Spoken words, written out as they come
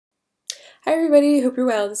Hi everybody, hope you're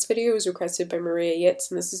well. This video was requested by Maria Yates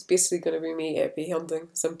and this is basically going to be me AP hunting,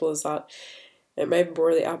 simple as that. It might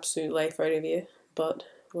bore the absolute life out of you, but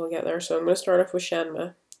we'll get there. So I'm going to start off with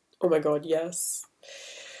Shenma. Oh my god, yes.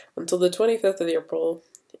 Until the 25th of April,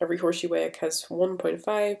 every horse you wake has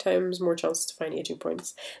 1.5 times more chances to find aging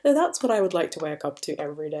points. Now that's what I would like to wake up to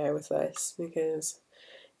every day with this, because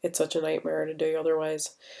it's such a nightmare to do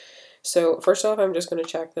otherwise. So first off, I'm just going to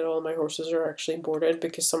check that all my horses are actually boarded,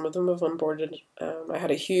 because some of them have unboarded. I had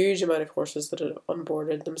a huge amount of horses that had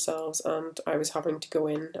unboarded themselves, and I was having to go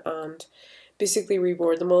in and basically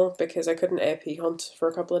reboard them all because I couldn't AP hunt for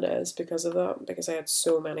a couple of days because of that, because I had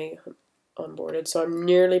so many unboarded. So I'm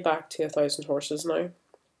nearly back to 1,000 horses now.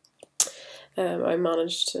 I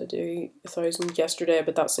managed to do 1,000 yesterday,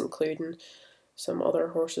 but that's including some other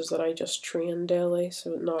horses that I just train daily,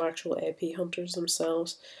 so not actual AP hunters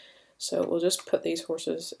themselves. So we'll just put these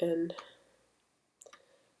horses in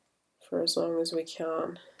for as long as we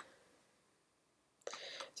can.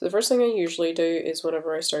 So the first thing I usually do is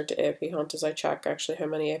whenever I start to AP hunt is I check actually how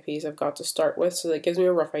many APs I've got to start with, so that gives me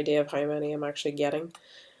a rough idea of how many I'm actually getting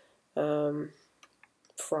from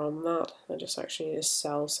that. I just actually need to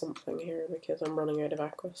sell something here because I'm running out of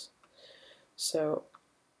aquas. So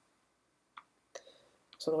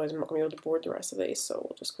otherwise I'm not going to be able to board the rest of these, so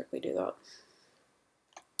we'll just quickly do that.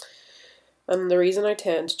 And the reason I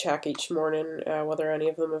tend to check each morning whether any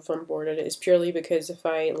of them have onboarded is purely because if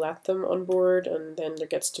I let them on board and then there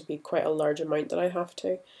gets to be quite a large amount that I have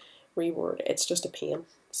to reboard, it's just a pain,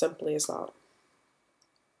 simply as that.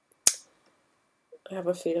 I have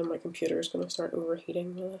a feeling my computer is going to start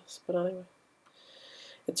overheating with this, but anyway.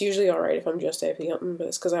 It's usually alright if I'm just AP hunting, but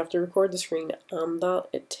it's because I have to record the screen and that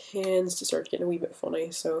it tends to start getting a wee bit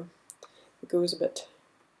funny, so it goes a bit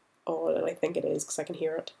odd, and I think it is because I can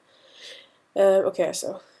hear it. Okay,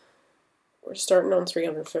 so we're starting on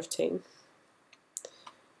 315.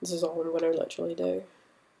 This is all I'm going to literally do,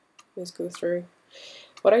 is go through.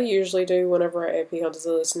 What I usually do whenever I AP hunt is I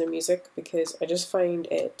listen to music, because I just find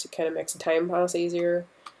it kind of makes the time pass easier.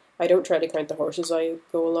 I don't try to count the horses I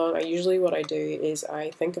go along. What I do is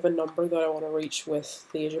I think of a number that I want to reach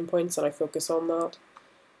with the aging points and I focus on that.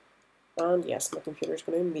 And yes, my computer's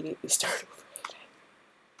going to immediately start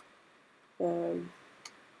over.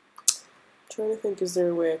 Trying to think, is there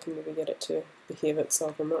a way I can maybe get it to behave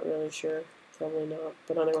itself? I'm not really sure. Probably not.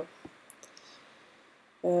 But anyway.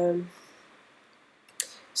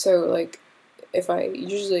 So like,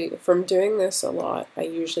 from doing this a lot, I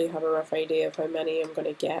usually have a rough idea of how many I'm going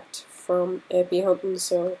to get from AP hunting.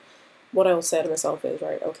 So what I'll say to myself is,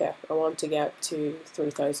 right, okay, I want to get to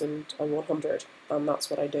 3,100, and that's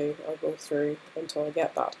what I do. I'll go through until I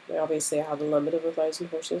get that. Now obviously I have a limit of 1,000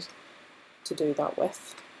 horses to do that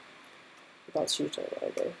with. That's usually what I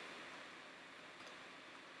do.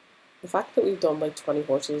 The fact that we've done like 20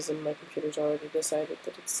 horses and my computer's already decided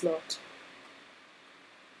that it's not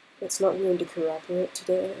going to cooperate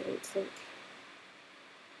today, I don't think.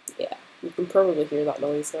 Yeah, you can probably hear that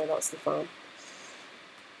noise now, that's the fan.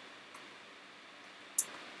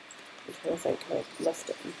 I'm trying to think, can I lift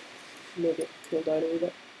it and maybe it cool down a wee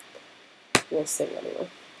bit? We'll see anyway.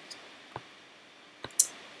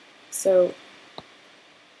 So,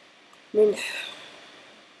 I mean,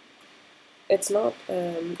 it's not,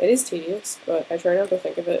 it is tedious, but I try not to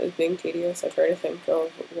think of it as being tedious. I try to think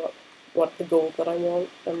of what the goal that I want,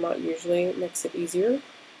 and that usually makes it easier.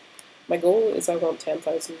 My goal is I want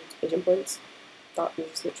 10,000 agent points. That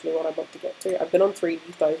is literally what I want to get to. I've been on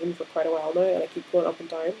 3,000 for quite a while now, and I keep going up and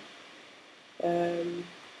down.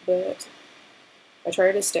 But I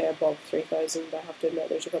try to stay above 3,000. I have to admit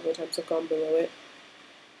there's a couple of times I've gone below it.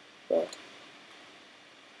 But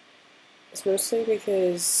it's mostly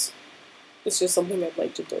because it's just something I'd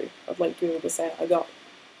like to do. I'd like to be able to say I got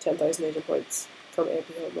 10,000 agent points from AP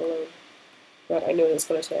hunting alone. But I know it's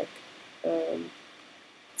going to take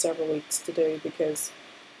several weeks to do, because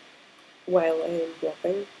while I am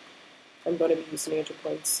blocking, I'm going to be using agent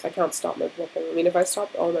points. I can't stop my blocking. I mean, if I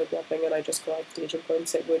stopped all my blocking and I just collected agent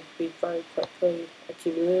points, it would be very quickly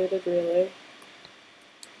accumulated, really,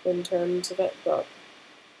 in terms of it. But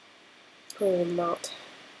other than that,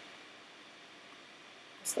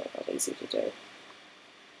 it's not that easy to do.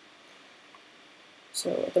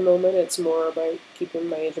 So at the moment, it's more about keeping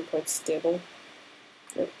my agent points stable.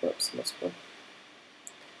 Oops, missed one.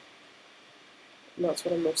 And that's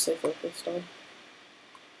what I'm mostly focused on.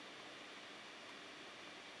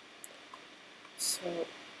 So,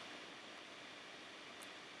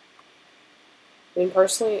 I mean,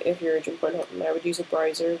 personally, if you're agent point hunting, I would use a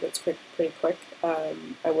browser that's pretty quick. I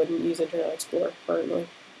wouldn't use Internet Explorer currently,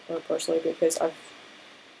 personally, because I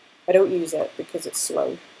don't use it because it's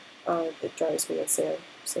slow. and it drives me insane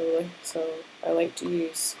slowly. So I like to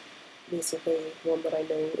use basically one that I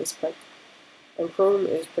know is quick, and Chrome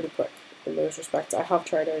is pretty quick in those respects. I have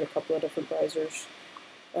tried out a couple of different browsers,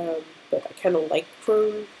 but I kind of like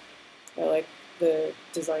Chrome. I like the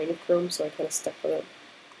design of Chrome, so I kind of stick with it.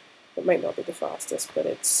 It might not be the fastest, but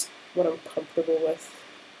it's what I'm comfortable with.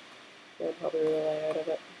 I'm happy with the layout of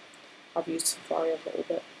it. I've used Safari a little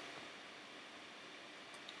bit.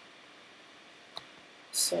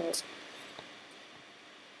 So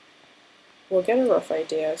we'll get a rough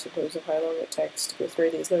idea, I suppose, of how long it takes to go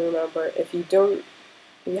through these. Now remember, if you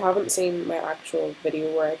haven't seen my actual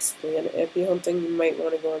video where I explain AP hunting, you might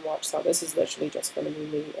want to go and watch that. This is literally just going to be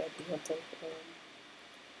me AP hunting.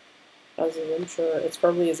 As I'm sure it's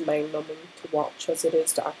probably as mind-numbing to watch as it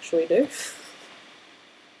is to actually do.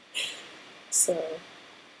 So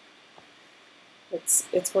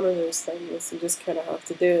it's one of those things, you just kind of have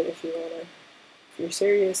to do it if you're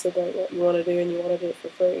serious about what you want to do and you want to do it for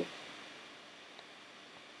free.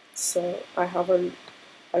 So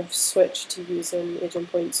I've switched to using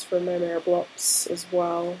agent points for my mare blops as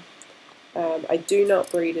well. I do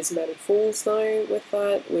not breed as many foals now with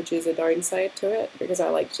that, which is a downside to it, because I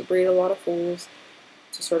like to breed a lot of foals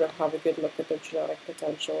to sort of have a good look at their genetic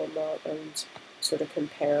potential and that, and sort of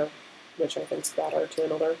compare which I think is better to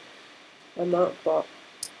another and that. But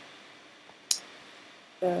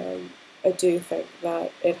I do think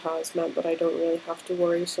that it has meant that I don't really have to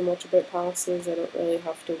worry so much about passes. I don't really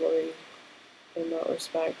have to worry in that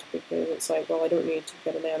respect, because it's like, well, I don't need to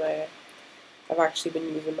get an MA. I've actually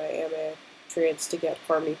been using my MA trades to get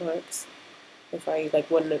harmony packs. If I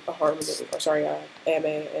win a harmony, or sorry, a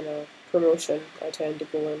MA in a promotion, I tend to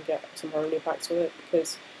go and get some harmony packs with it,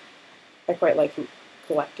 because I quite like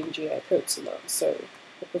collecting GI coats and that, so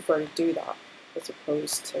I prefer to do that as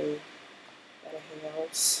opposed to anything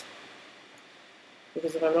else.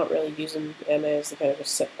 Because if I'm not really using MAs, they kind of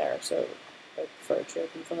just sit there, so I prefer to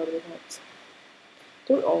trade them for harmony packs.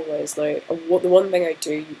 Don't always. Now, the one thing I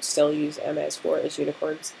do still use MS for is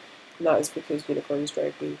unicorns, and that is because unicorns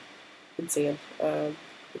drive me insane.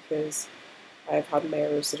 Because I've had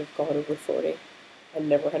mares that have gone over 40 and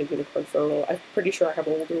never had a unicorn for a while. I'm pretty sure I have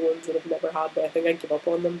older ones that I've never had, but I think I give up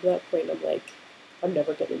on them at that point. I'm like, I'm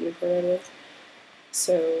never getting a unicorn out of this.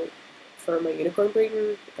 So for my unicorn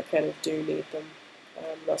breeding, I kind of do need them.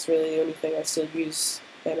 That's really the only thing I still use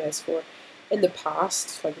MS for. In the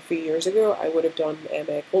past, like a few years ago, I would have done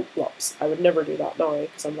MA colt blops. I would never do that now,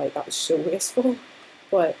 because I'm like, that was so wasteful.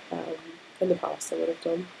 But in the past, I would have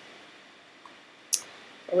done.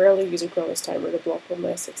 I rarely use a chronos timer to block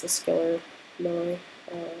unless it's a skiller now.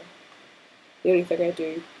 The only thing I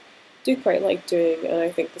do quite like doing, and I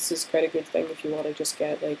think this is quite a good thing if you want to just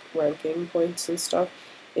get like ranking points and stuff,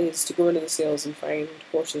 is to go into the sales and find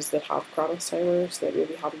horses that have chronos timers that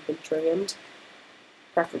maybe haven't been trained.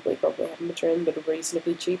 Preferably probably haven't been trained, but are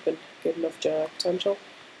reasonably cheap and good enough genetic potential,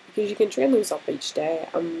 because you can train those up each day,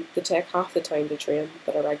 and they take half the time to train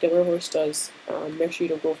that a regular horse does. Make sure you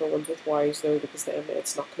don't go for ones with Ys though, because then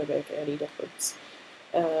it's not going to make any difference.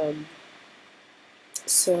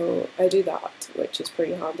 So I do that, which is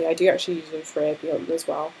pretty handy. I do actually use those for AP hunting as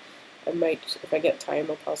well. I might, if I get time,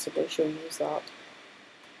 I'll possibly show you that.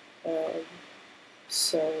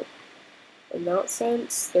 So in that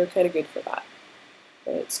sense, they're kind of good for that.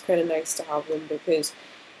 It's kind of nice to have them, because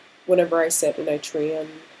whenever I sit and I train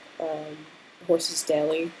horses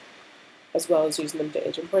daily, as well as using them to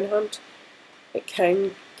agent point hunt, it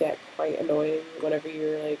can get quite annoying whenever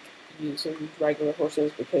you're like using regular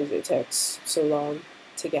horses, because it takes so long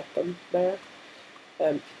to get them there.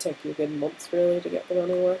 It could take you a good month really to get them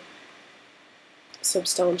anywhere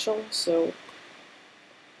substantial. So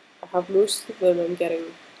I have most of them. I'm getting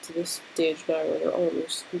to this stage now where they're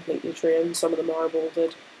almost completely trained. Some of them are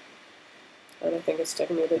molded, and I think it's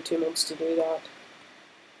taken me about 2 months to do that.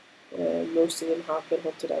 Most of them have been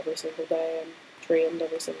hunted every single day and trained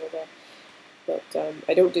every single day. But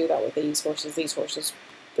I don't do that with these horses. These horses,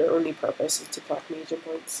 their only purpose is to collect agent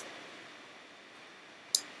points.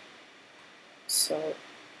 So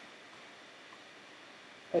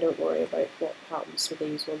I don't worry about what happens with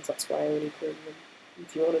these ones. That's why I only prune them.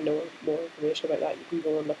 If you want to know more information about that, you can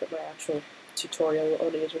go and look at my actual tutorial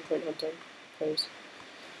on agent point hunting, because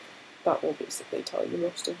that will basically tell you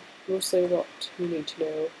mostly what you need to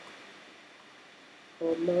know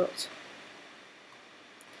on that.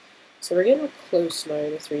 So we're getting close now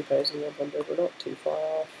to 3,100. We're not too far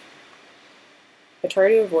off. I try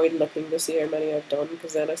to avoid looking to see how many I've done,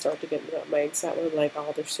 because then I start to get into that mindset where I'm like,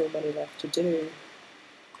 oh, there's so many left to do.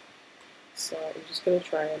 So I'm just going to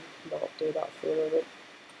try and not do that for a moment.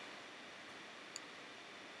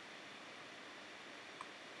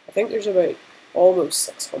 I think there's about almost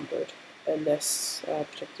 600 in this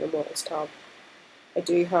particular models tab. I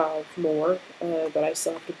do have more, but I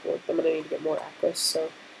still have to board them and I need to get more equus, so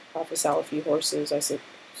I have to sell a few horses, I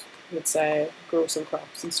would say grow some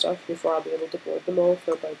crops and stuff before I'll be able to board them all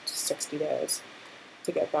for about 60 days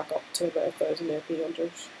to get back up to about 1,000 AP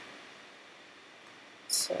hunters.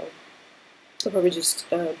 So I'll probably just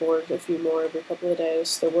board a few more every couple of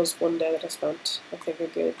days. There was one day that I spent, I think, a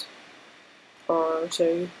good hour or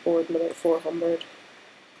two boarding about 400.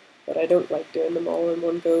 But I don't like doing them all in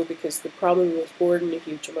one go, because the problem with boarding a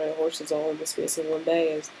huge amount of horses all in the space of one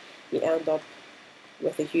day is you end up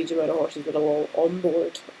with a huge amount of horses that are all on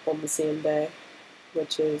board on the same day,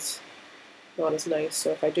 which is not as nice.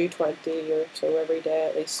 So if I do 20 or so every day,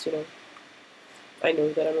 at least, you know, I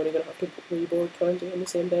know that I'm only going to have to reboard 20 on the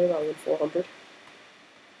same day rather than 400.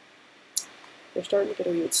 They're starting to get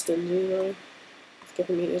a wee bit stingy now with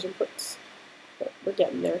giving me these inputs, but we're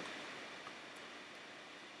getting there.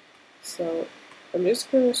 So I'm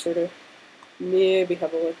just going to sort of maybe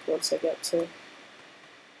have a look once I get to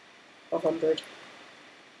 100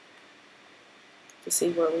 to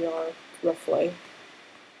see where we are roughly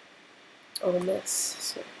on this.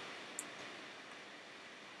 So,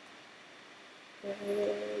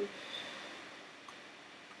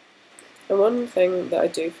 and one thing that I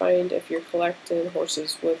do find if you're collecting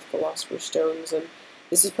horses with Philosopher's Stones, and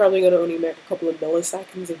this is probably going to only make a couple of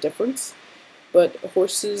milliseconds of difference, but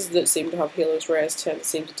horses that seem to have Halos Res tend to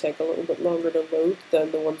seem to take a little bit longer to load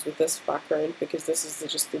than the ones with this background, because this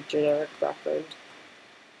is just the generic background.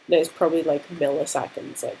 Now it's probably like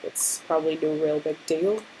milliseconds, like it's probably no real big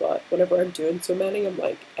deal, but whenever I'm doing so many, I'm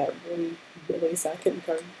like, every millisecond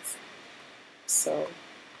counts. So,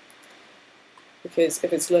 because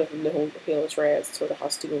if it's living the whole Halos Res, it sort of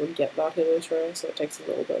has to go and get that Halos Res, so it takes a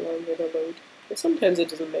little bit longer to load. But sometimes it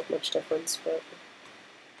doesn't make much difference, but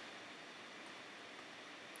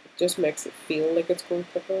just makes it feel like it's going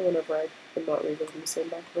quicker whenever I'm not reloading the same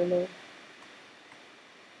background now.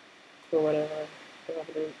 Or whenever I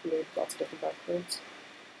have to load lots of different backgrounds.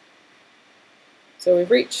 So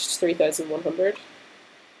we've reached 3,100.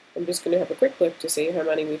 I'm just going to have a quick look to see how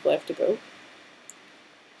many we've left to go.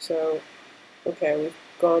 So, okay, we've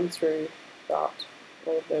gone through that,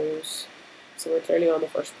 all of those. So we're clearly on the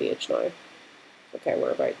first page now. Okay,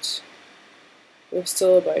 we've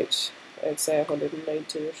still about, I'd say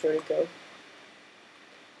 190 or so to go.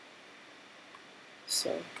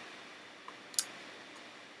 So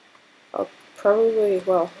I'll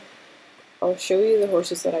show you the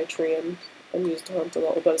horses that I train and use to hunt a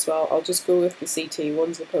little bit as well. I'll just go with the CT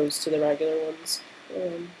ones opposed to the regular ones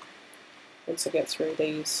once I get through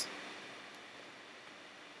these.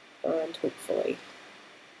 And hopefully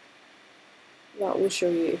that will show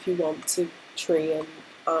you if you want to train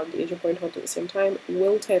and agent point hunt at the same time. It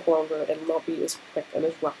will take longer, it'll not be as quick and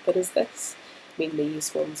as rapid as this. I mean,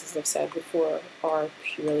 these ones, as I've said before, are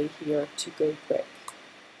purely here to go quick,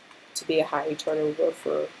 to be a high turnover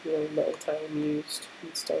for, you know, little time used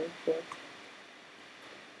and stuff.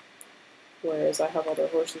 Whereas I have other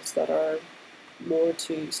horses that are more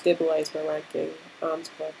to stabilise my ranking and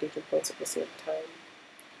to collect agent points at the same time.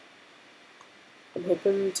 I'm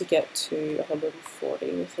hoping to get to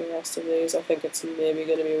 140 with the rest of these. I think it's maybe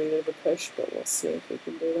going to be a wee bit of a push, but we'll see if we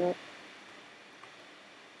can do that.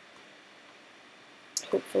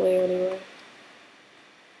 Hopefully, anyway.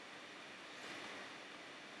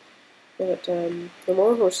 But the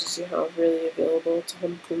more horses you have really available to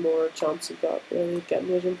hunt, the more chance you've got really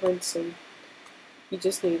getting agent points, and you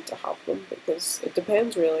just need to have them, because it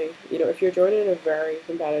depends really. You know, if you're joining a very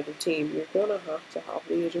competitive team, you're going to have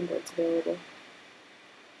the agent points available.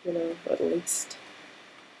 You know, at least.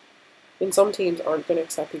 I mean, some teams aren't going to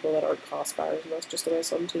accept people that aren't class buyers, and that's just the way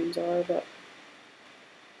some teams are, but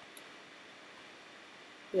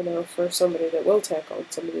you know, for somebody that will take on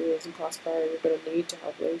somebody who isn't class buyer, you're going to need to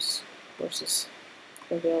have those horses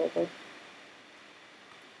available.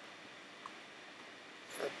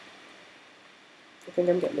 I think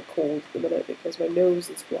I'm getting a cold at the minute because my nose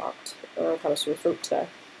is blocked and I've had a sore throat today.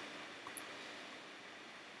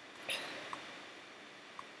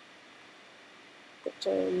 But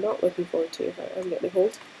I'm not looking forward to if I'm getting a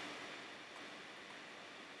cold.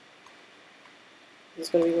 It's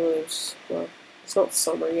going to be one of those, well, it's not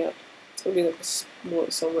summer yet. It's going to be like a more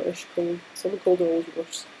summer-ish cold. Summer cold are always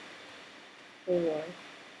worse. I don't know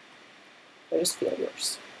why. I just feel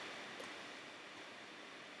worse.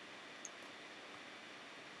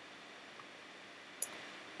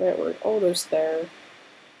 Right, we're almost there.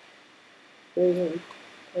 The reason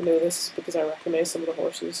I know this is because I recognize some of the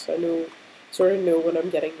horses. I sort of know when I'm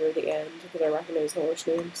getting near the end because I recognize the horse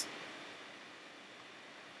names.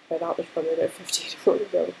 By that there's probably about 15 more to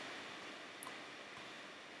go.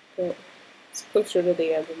 But it's closer to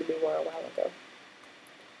the end than we were a while ago.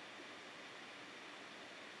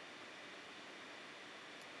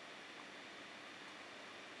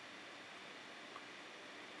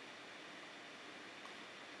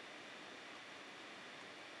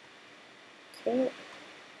 Okay.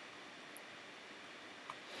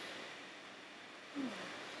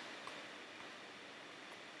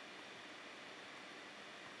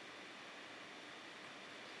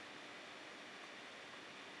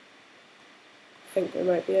 I think we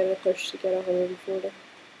might be able to push to get 140.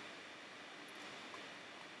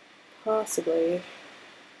 Possibly, if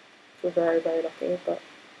we're very, very lucky, but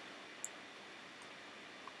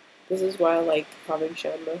this is why I like having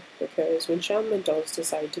Shenmue, because when Shenmue does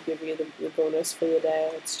decide to give you the bonus for the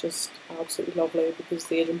day, it's just absolutely lovely, because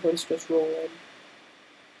the agent points just roll in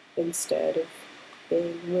instead of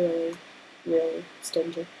being really, really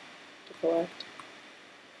stingy to collect.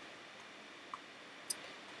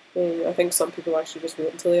 I think some people actually just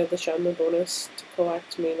wait until they have the Shenmue bonus to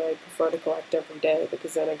collect. I mean, I prefer to collect every day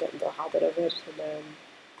because then I get into the habit of it and then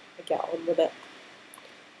I get on with it.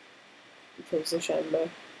 Because the Shenmue,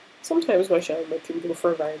 sometimes my Shenmue can go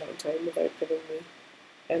for a very long time without giving me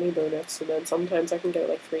any bonus, and then sometimes I can get it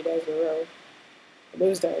like 3 days in a row. And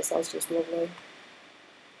those days, that's just lovely.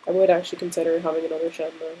 I would actually consider having another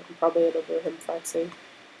Shenmue and probably another Himfaxi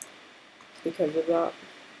because of that.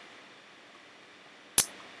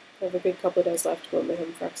 I have a good couple of days left to go on my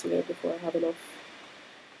Himfaxi now before I have enough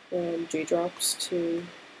G-drops to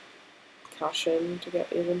cash in to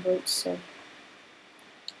get even points, so.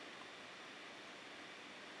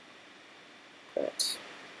 But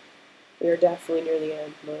we are definitely near the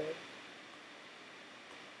end now.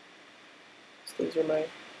 So these are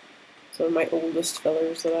some of my oldest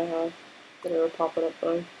fillers that I have that are popping up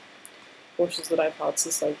now. Horses that I've had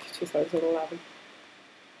since like 2011.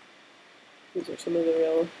 These are some of the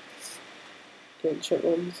real ancient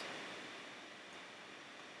ones.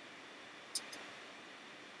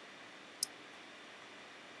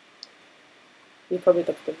 You probably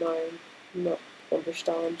look at them now and not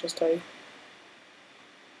understand just how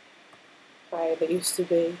high they used to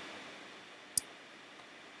be.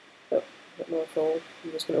 Oh, a bit more full.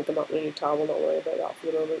 I'm just going to open up a new tab, I'll not worry about that for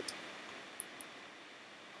the moment.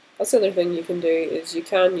 That's the other thing you can do, is you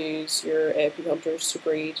can use your AP hunters to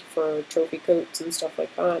breed for trophy coats and stuff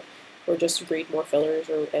like that, or just to breed more fillers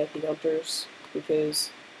or AP hunters,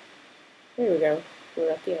 because there we go,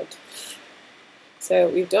 we're at the end. So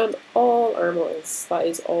we've done all our models, that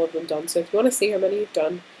is all of them done. So if you want to see how many you've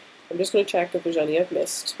done, I'm just going to check if there's any I've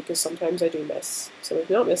missed, because sometimes I do miss. So if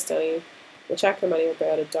you've not missed any, we'll check how many I've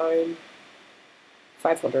added down.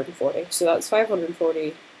 540. So that's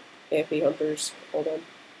 540 AP hunters all done.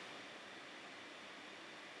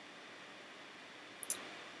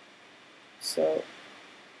 So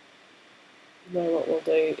now what we'll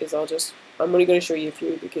do is I'm only going to show you a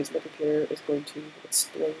few because my computer is going to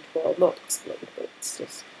explode. Well, not explode, but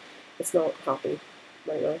it's not happy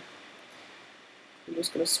right now. I'm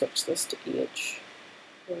just going to switch this to age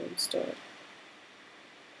instead.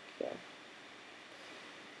 Yeah.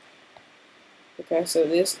 Okay, so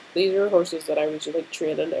these are horses that I was like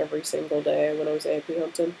training every single day when I was AP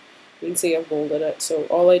hunting. You can see I've golded it. So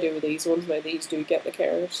all I do with these ones, now these do get the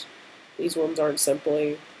cares. These ones aren't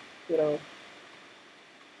simply, you know,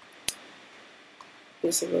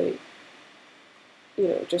 basically, you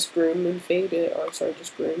know, just groomed and feed it, or sorry,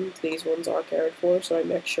 just groomed. These ones are cared for, so I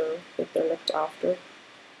make sure that they're looked after.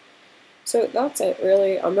 So that's it,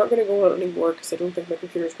 really. I'm not going to go on anymore because I don't think my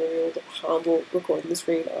computer's going to be able to handle recording the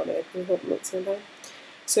screen and everything at the same time.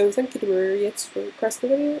 So thank you to Maria Yates for requesting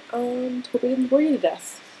the video, and hope I didn't bore you to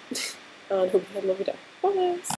death. And hope you had a lovely day. Bye guys!